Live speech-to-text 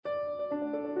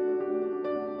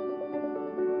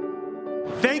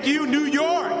Thank you, New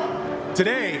York.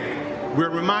 Today, we're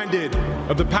reminded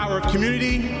of the power of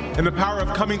community and the power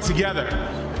of coming together.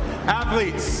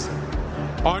 Athletes,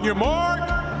 on your mark.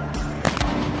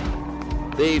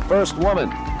 The first woman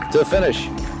to finish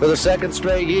for the second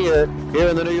straight year here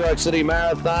in the New York City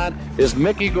Marathon is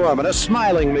Mickey Gorman, a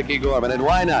smiling Mickey Gorman, and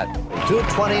why not?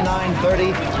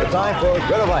 2:29:30, the time for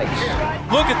Greta Bikes.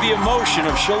 Look at the emotion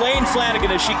of Shalane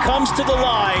Flanagan as she comes to the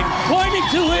line, pointing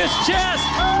to his chest,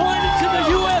 pointing to the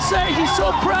USA. He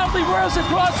so proudly wears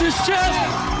across his chest.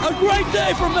 A great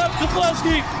day for Meb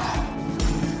Keflezighi.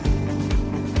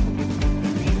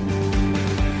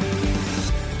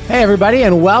 Hey everybody,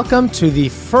 and welcome to the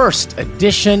first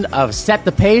edition of Set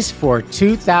the Pace for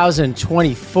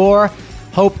 2024.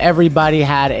 Hope everybody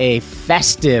had a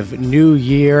festive new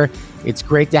year. It's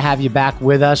great to have you back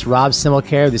with us. Rob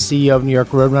Simmelkar, the CEO of New York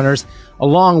Roadrunners,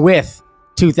 along with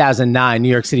 2009 New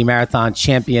York City Marathon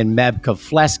champion Meb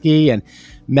Keflezighi. And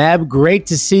Meb, great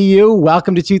to see you.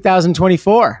 Welcome to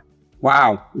 2024.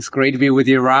 Wow, it's great to be with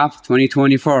you, Rob.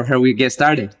 2024, here we get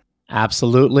started.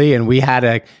 Absolutely, and we had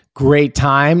a great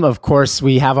time. Of course,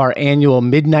 we have our annual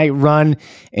midnight run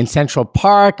in Central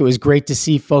Park. It was great to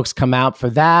see folks come out for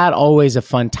that. Always a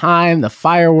fun time. The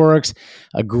fireworks,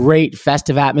 a great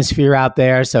festive atmosphere out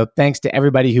there. So thanks to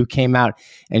everybody who came out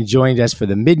and joined us for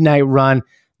the midnight run.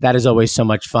 That is always so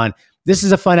much fun. This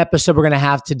is a fun episode we're going to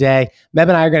have today. Meb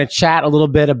and I are going to chat a little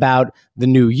bit about the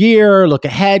new year, look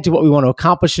ahead to what we want to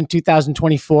accomplish in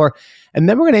 2024. And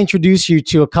then we're going to introduce you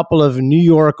to a couple of New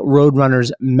York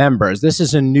Roadrunners members. This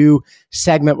is a new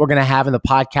segment we're going to have in the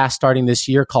podcast starting this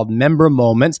year called Member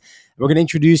Moments. We're going to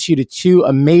introduce you to two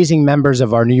amazing members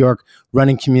of our New York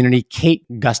running community, Kate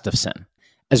Gustafson,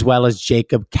 as well as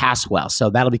Jacob Caswell.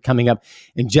 So that'll be coming up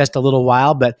in just a little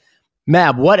while. But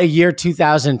Meb, what a year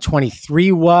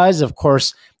 2023 was. Of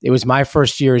course, it was my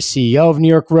first year as CEO of New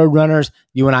York Roadrunners.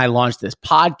 You and I launched this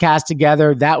podcast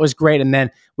together. That was great. And then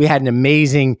we had an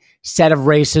amazing set of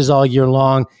races all year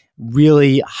long,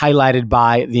 really highlighted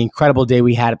by the incredible day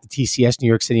we had at the TCS New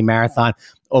York City Marathon.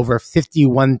 Over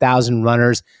 51,000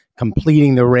 runners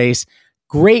completing the race.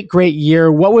 Great, great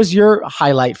year. What was your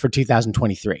highlight for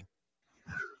 2023?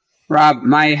 Rob,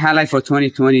 my highlight for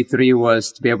 2023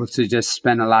 was to be able to just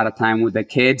spend a lot of time with the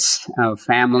kids,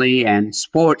 family, and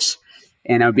sports.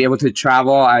 And I'll be able to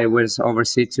travel. I was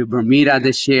overseas to Bermuda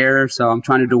this year. So I'm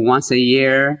trying to do once a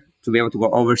year to be able to go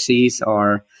overseas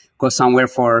or go somewhere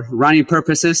for running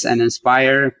purposes and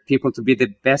inspire people to be the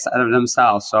best out of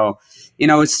themselves. So,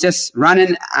 it's just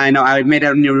running. I know I made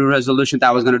a new resolution that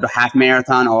I was going to do half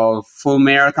marathon or full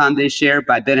marathon this year,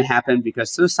 but it didn't happen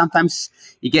because sometimes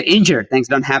you get injured. Things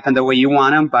don't happen the way you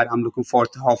want them, but I'm looking forward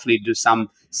to hopefully do some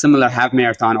similar half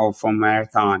marathon or full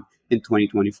marathon in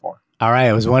 2024. All right.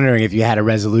 I was wondering if you had a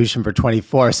resolution for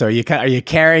 24. So are you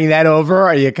carrying that over?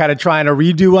 Are you kind of trying to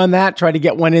redo on that? Try to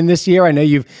get one in this year? I know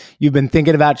you've been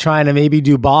thinking about trying to maybe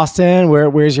do Boston.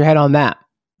 Where's your head on that?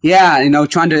 Yeah,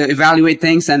 trying to evaluate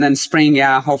things, and then spring,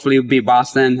 hopefully it'll be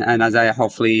Boston. And as I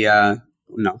hopefully,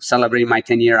 celebrate my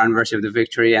 10-year anniversary of the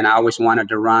victory, and I always wanted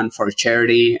to run for a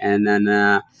charity, and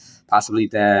then possibly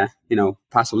the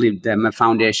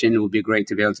foundation would be great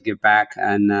to be able to give back.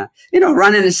 And,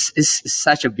 running is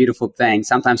such a beautiful thing.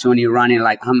 Sometimes when you're running,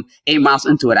 like I'm 8 miles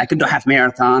into it, I can do half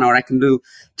marathon, or I can do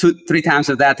 2-3 times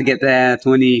of that to get the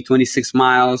 26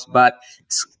 miles. But,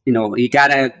 you got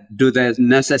to do the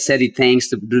necessary things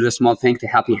to do the small thing to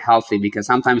help you healthy, because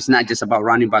sometimes it's not just about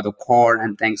running by the core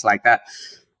and things like that.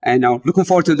 And looking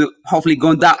forward to hopefully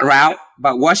going that route.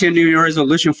 But what's your New Year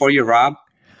resolution for you, Rob?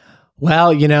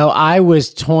 Well, I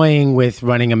was toying with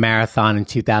running a marathon in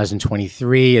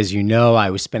 2023. As you know,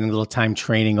 I was spending a little time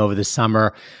training over the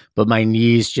summer, but my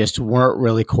knees just weren't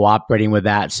really cooperating with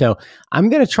that. So I'm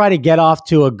going to try to get off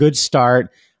to a good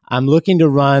start. I'm looking to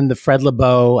run the Fred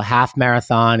Lebow half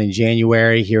marathon in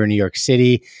January here in New York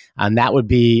City. And that would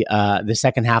be the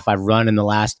second half I've run in the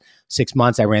last 6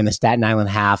 months. I ran the Staten Island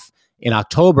half in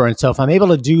October. And so if I'm able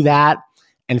to do that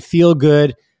and feel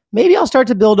good, maybe I'll start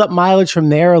to build up mileage from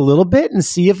there a little bit and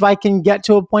see if I can get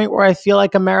to a point where I feel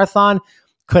like a marathon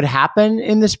could happen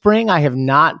in the spring. I have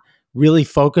not really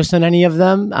focused on any of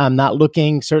them. I'm not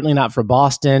looking, certainly not for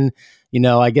Boston.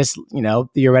 I guess,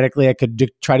 theoretically I could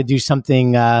try to do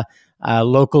something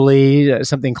locally,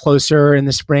 something closer in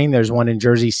the spring. There's one in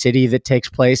Jersey City that takes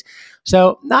place.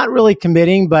 So not really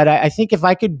committing, but I think if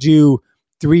I could do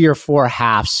 3 or 4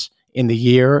 halves in the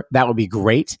year, that would be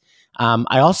great.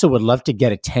 I also would love to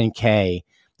get a 10K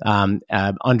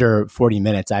under 40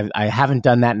 minutes. I haven't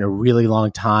done that in a really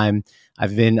long time.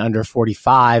 I've been under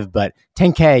 45, but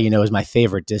 10K, is my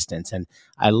favorite distance. And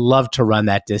I love to run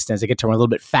that distance. I get to run a little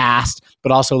bit fast,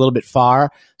 but also a little bit far.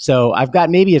 So I've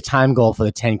got maybe a time goal for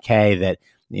the 10K that,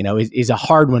 is a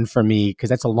hard one for me because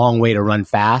that's a long way to run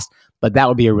fast, but that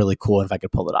would be a really cool one if I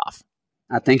could pull it off.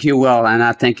 I think you will. And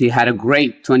I think you had a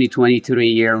great 2023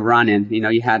 year running.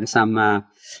 You had some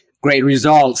great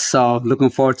results. So looking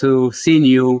forward to seeing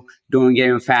you doing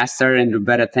even faster and do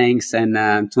better things in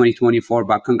 2024.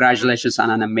 But congratulations on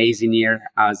an amazing year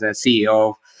as a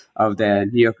CEO of the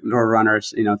New York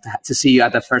Roadrunners. To see you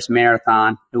at the first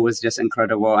marathon, it was just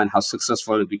incredible, and how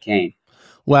successful it became.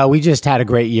 Well, we just had a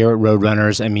great year at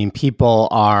Roadrunners. I mean, people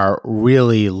are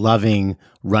really loving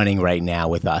running right now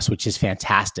with us, which is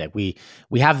fantastic. We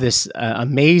have this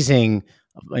amazing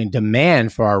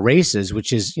demand for our races,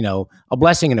 which is, a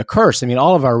blessing and a curse. I mean,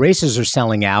 all of our races are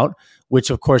selling out,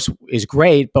 which of course is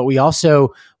great, but we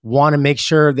also want to make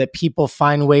sure that people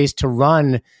find ways to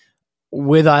run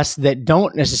with us that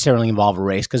don't necessarily involve a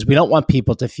race, because we don't want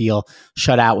people to feel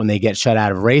shut out when they get shut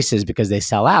out of races because they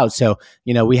sell out. So,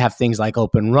 we have things like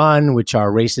Open Run, which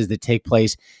are races that take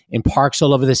place in parks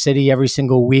all over the city every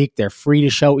single week. They're free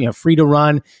to free to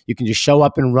run. You can just show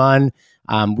up and run.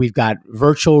 We've got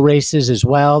virtual races as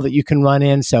well that you can run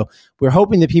in. So we're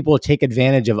hoping that people will take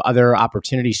advantage of other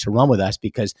opportunities to run with us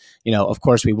because, of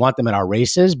course, we want them at our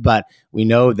races, but we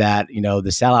know that, the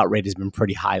sellout rate has been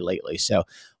pretty high lately. So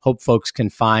hope folks can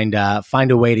find a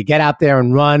way to get out there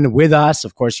and run with us.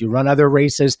 Of course, you run other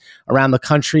races around the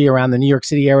country, around the New York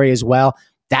City area as well.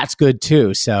 That's good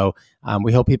too. So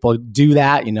we hope people do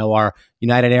that. Our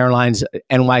United Airlines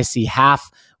NYC half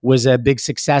was a big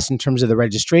success in terms of the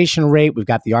registration rate. We've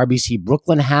got the RBC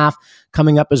Brooklyn half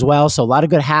coming up as well. So a lot of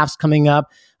good halves coming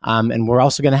up. And we're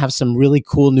also going to have some really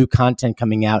cool new content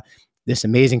coming out. This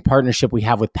amazing partnership we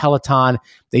have with Peloton.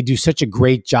 They do such a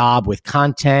great job with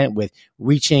content, with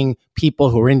reaching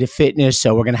people who are into fitness.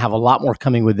 So we're going to have a lot more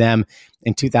coming with them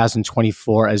in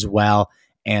 2024 as well.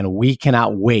 And we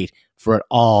cannot wait for it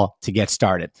all to get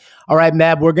started. All right,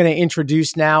 Meb, we're going to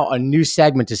introduce now a new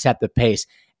segment to set the pace.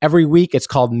 Every week, it's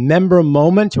called Member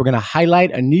Moment. We're going to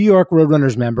highlight a New York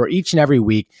Roadrunners member each and every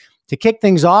week. To kick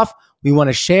things off, we want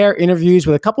to share interviews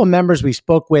with a couple of members we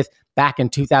spoke with back in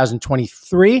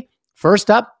 2023. First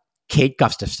up, Kate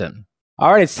Gustafson.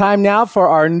 All right, it's time now for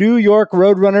our New York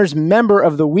Roadrunners Member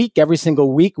of the Week. Every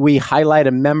single week, we highlight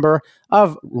a member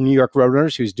of New York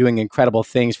Roadrunners who's doing incredible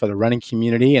things for the running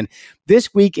community. And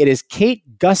this week, it is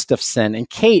Kate Gustafson. And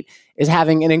Kate is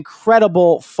having an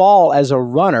incredible fall as a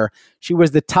runner. She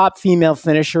was the top female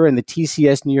finisher in the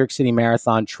TCS New York City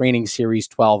Marathon Training Series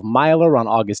 12 miler on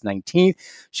August 19th.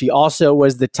 She also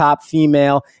was the top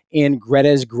female in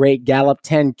Greta's Great Gallop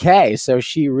 10K. So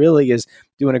she really is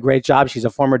doing a great job. She's a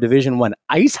former Division I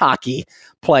ice hockey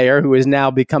player who has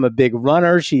now become a big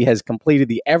runner. She has completed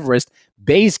the Everest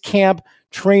Base Camp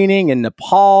training in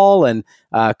Nepal and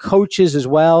coaches as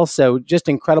well. So just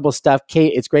incredible stuff.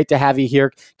 Kate, it's great to have you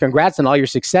here. Congrats on all your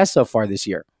success so far this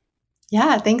year.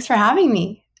 Yeah, thanks for having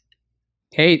me.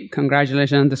 Kate,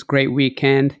 congratulations on this great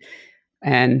weekend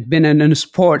and been in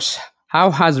sports.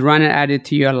 How has running added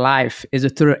to your life? Is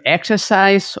it through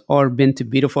exercise or been to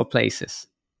beautiful places?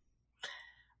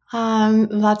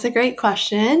 That's a great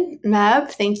question, Meb.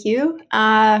 Thank you.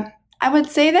 I would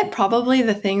say that probably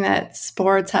the thing that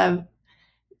sports have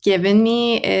given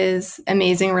me is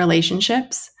amazing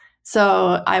relationships.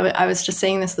 So I was just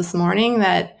saying this morning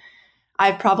that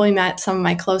I've probably met some of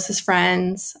my closest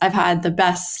friends. I've had the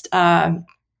best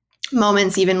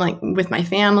moments, even like with my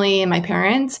family and my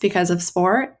parents, because of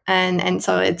sport. And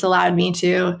so it's allowed me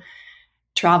to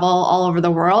travel all over the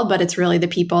world, but it's really the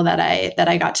people that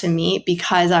I got to meet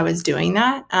because I was doing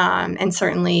that. And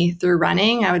certainly through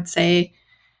running, I would say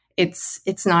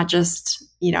it's not just,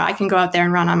 I can go out there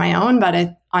and run on my own,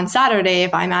 but on Saturday,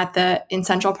 if I'm in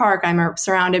Central Park, I'm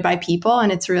surrounded by people,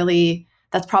 and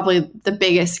that's probably the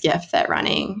biggest gift that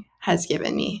running has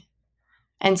given me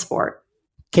and sport.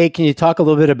 Kate, can you talk a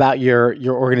little bit about your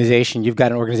organization? You've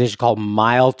got an organization called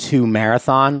Mile to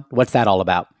Marathon. What's that all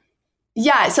about?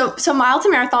 Yeah, so Mile to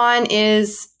Marathon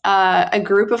is a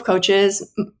group of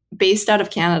coaches based out of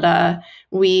Canada.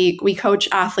 We coach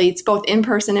athletes both in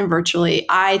person and virtually.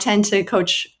 I tend to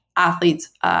coach athletes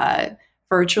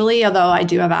virtually, although I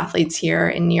do have athletes here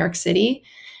in New York City.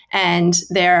 And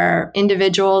they're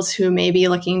individuals who may be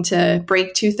looking to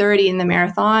break 2:30 in the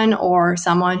marathon, or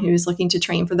someone who's looking to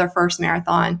train for their first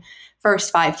marathon,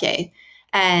 first 5K.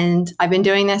 And I've been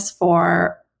doing this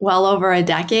for well over a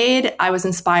decade. I was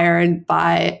inspired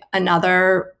by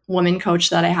another woman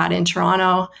coach that I had in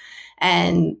Toronto,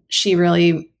 and she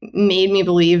really made me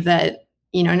believe that,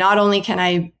 not only can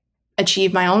I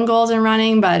achieve my own goals in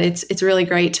running, but it's really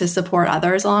great to support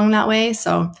others along that way.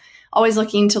 So always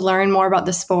looking to learn more about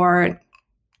the sport,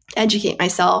 educate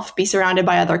myself, be surrounded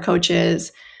by other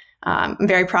coaches. I'm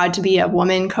very proud to be a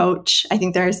woman coach. I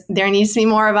think there needs to be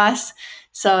more of us.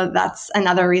 So that's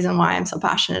another reason why I'm so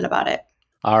passionate about it.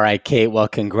 All right, Kate. Well,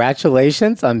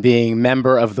 congratulations on being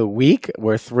Member of the Week.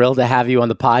 We're thrilled to have you on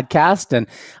the podcast, and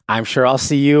I'm sure I'll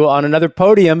see you on another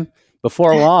podium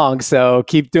before long. So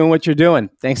keep doing what you're doing.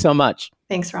 Thanks so much.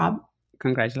 Thanks, Rob.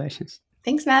 Congratulations.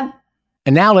 Thanks, Meb.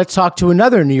 And now let's talk to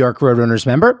another New York Roadrunners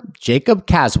member, Jacob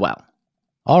Caswell.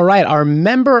 All right, our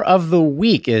Member of the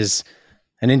Week is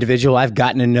an individual I've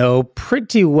gotten to know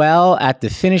pretty well at the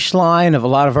finish line of a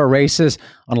lot of our races,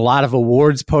 on a lot of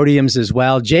awards podiums as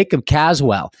well. Jacob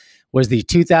Caswell was the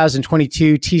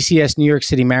 2022 TCS New York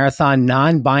City Marathon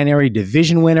non-binary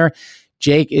division winner.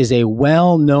 Jake is a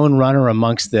well-known runner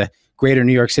amongst the greater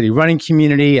New York City running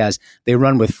community as they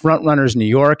run with Front Runners New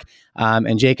York.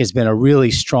 And Jake has been a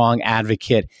really strong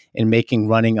advocate in making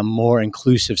running a more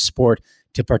inclusive sport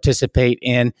to participate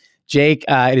in. Jake,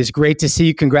 it is great to see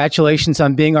you. Congratulations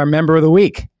on being our Member of the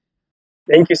Week.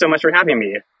 Thank you so much for having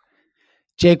me.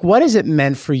 Jake, what has it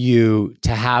meant for you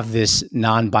to have this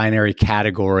non-binary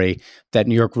category that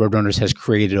New York Roadrunners has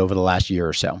created over the last year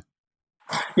or so?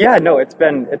 Yeah, no, it's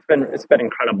been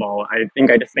incredible. I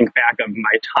just think back of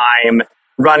my time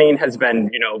running has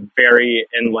been, very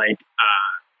in a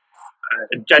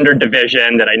gender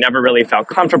division that I never really felt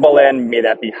comfortable in, may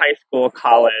that be high school,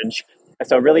 college.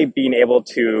 So really being able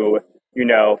to,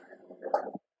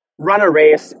 run a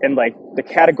race in the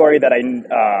category that I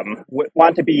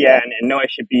want to be in and know I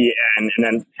should be in, and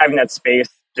then having that space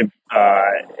is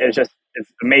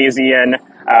amazing. And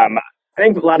I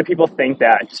think a lot of people think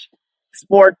that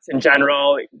sports in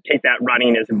general take that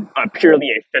running as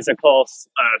purely a physical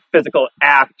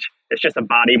act. It's just a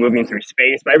body moving through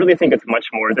space, but I really think it's much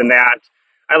more than that.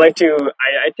 I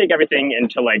take everything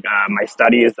into my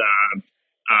studies.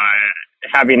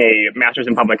 Having a master's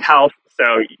in public health,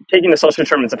 so taking the social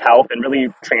determinants of health and really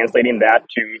translating that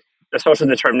to the social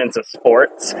determinants of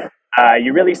sports,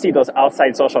 you really see those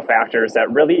outside social factors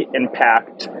that really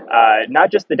impact not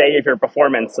just the day of your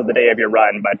performance or the day of your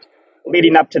run, but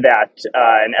leading up to that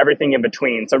and everything in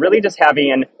between. So really just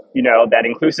having, that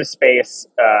inclusive space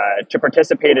to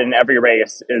participate in every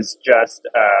race is just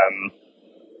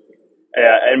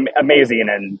amazing,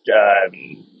 and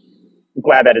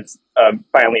glad that it's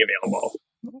finally available.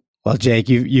 Well, Jake,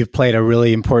 you've played a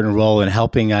really important role in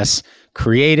helping us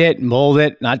create it, mold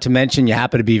it, not to mention you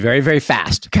happen to be very, very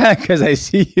fast because I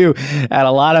see you at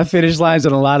a lot of finish lines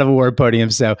and a lot of award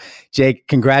podiums. So, Jake,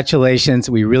 congratulations.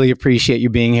 We really appreciate you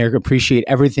being here. Appreciate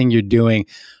everything you're doing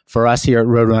for us here at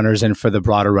Roadrunners and for the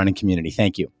broader running community.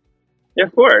 Thank you. Yeah,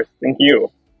 of course. Thank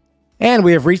you. And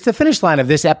we have reached the finish line of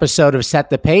this episode of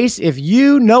Set the Pace. If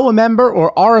you know a member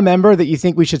or are a member that you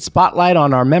think we should spotlight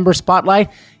on our member spotlight,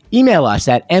 email us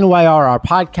at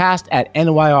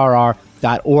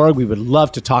nyrrpodcast@nyrr.org. We would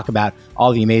love to talk about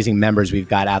all the amazing members we've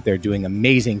got out there doing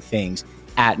amazing things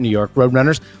at New York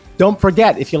Roadrunners. Don't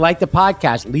forget, if you like the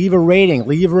podcast, leave a rating,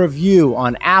 leave a review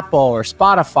on Apple or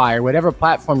Spotify or whatever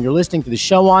platform you're listening to the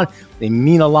show on. They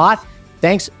mean a lot.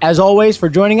 Thanks, as always, for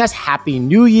joining us. Happy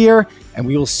New Year, and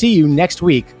we will see you next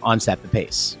week on Set the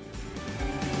Pace.